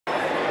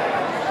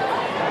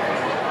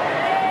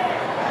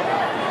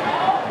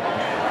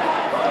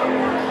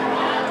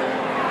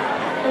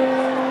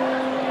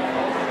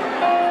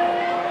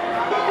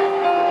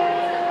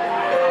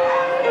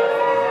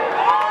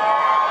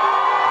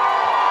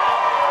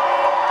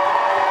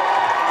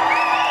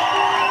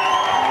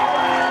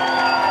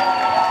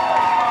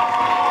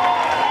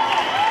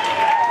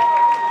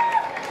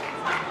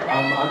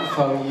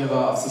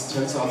Ihrer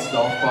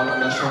Assistenzarztlaufbahn an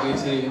der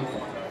Charité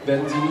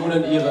werden Sie nun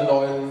in Ihre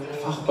neuen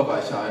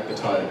Fachbereiche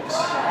eingeteilt.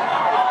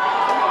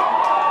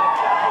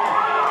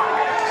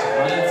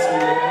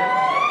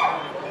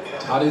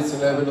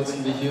 Traditionell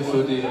benutzen wir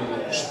hierfür den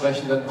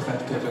sprechenden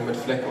Brettkittel mit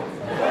Flecken.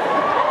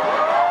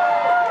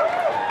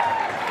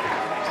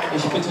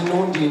 Ich bitte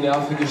nun die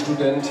nervige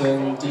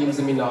Studentin, die im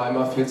Seminar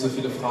immer viel zu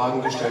viele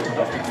Fragen gestellt hat,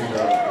 auf die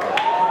Bühne.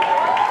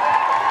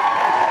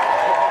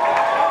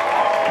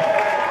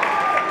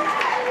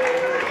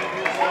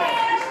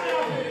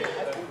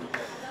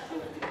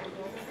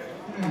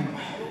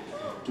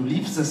 Du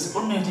liebst es,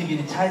 unnötige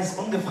Details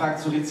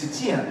ungefragt zu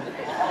rezitieren.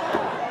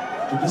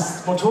 Du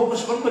bist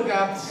motorisch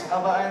unbegabt,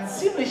 aber ein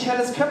ziemlich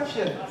helles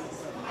Köpfchen.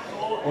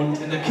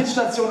 Und in der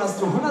Kidstation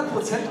hast du 100%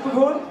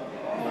 bekommen?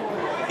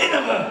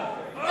 Innere!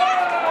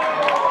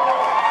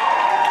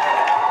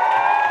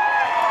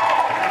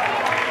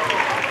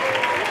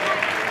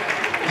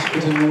 Ich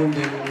bitte nun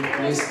den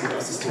nächsten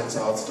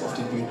Assistenzarzt auf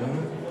die Bühne.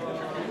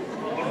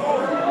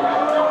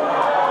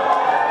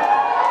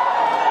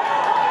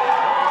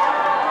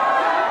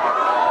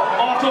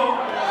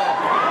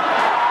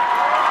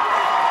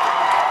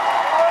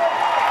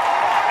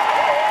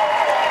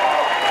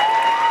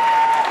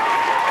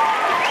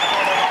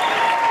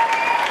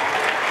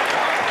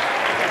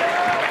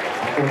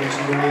 Und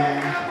nun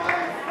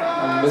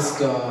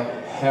Mr.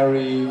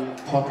 Harry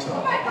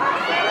Potter.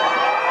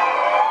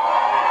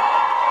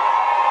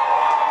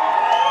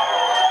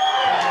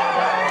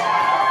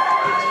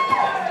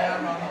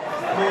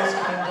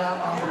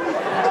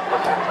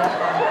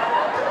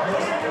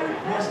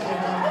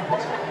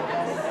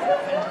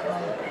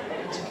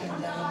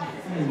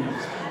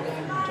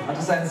 Du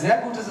hattest ein sehr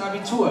gutes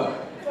Abitur.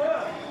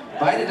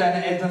 Beide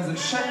deine Eltern sind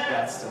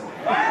Chefärzte.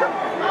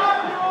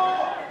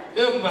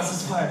 Irgendwas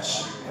ist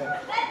falsch.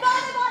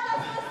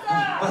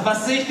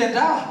 Was sehe ich denn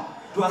da?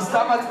 Du hast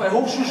damals bei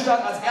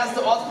Hochschulstart als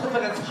erste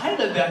Ortspräferenz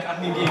Heidelberg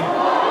angegeben.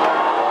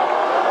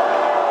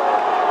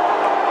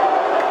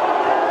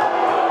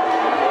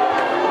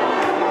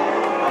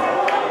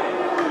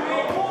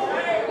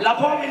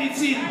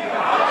 Labormedizin.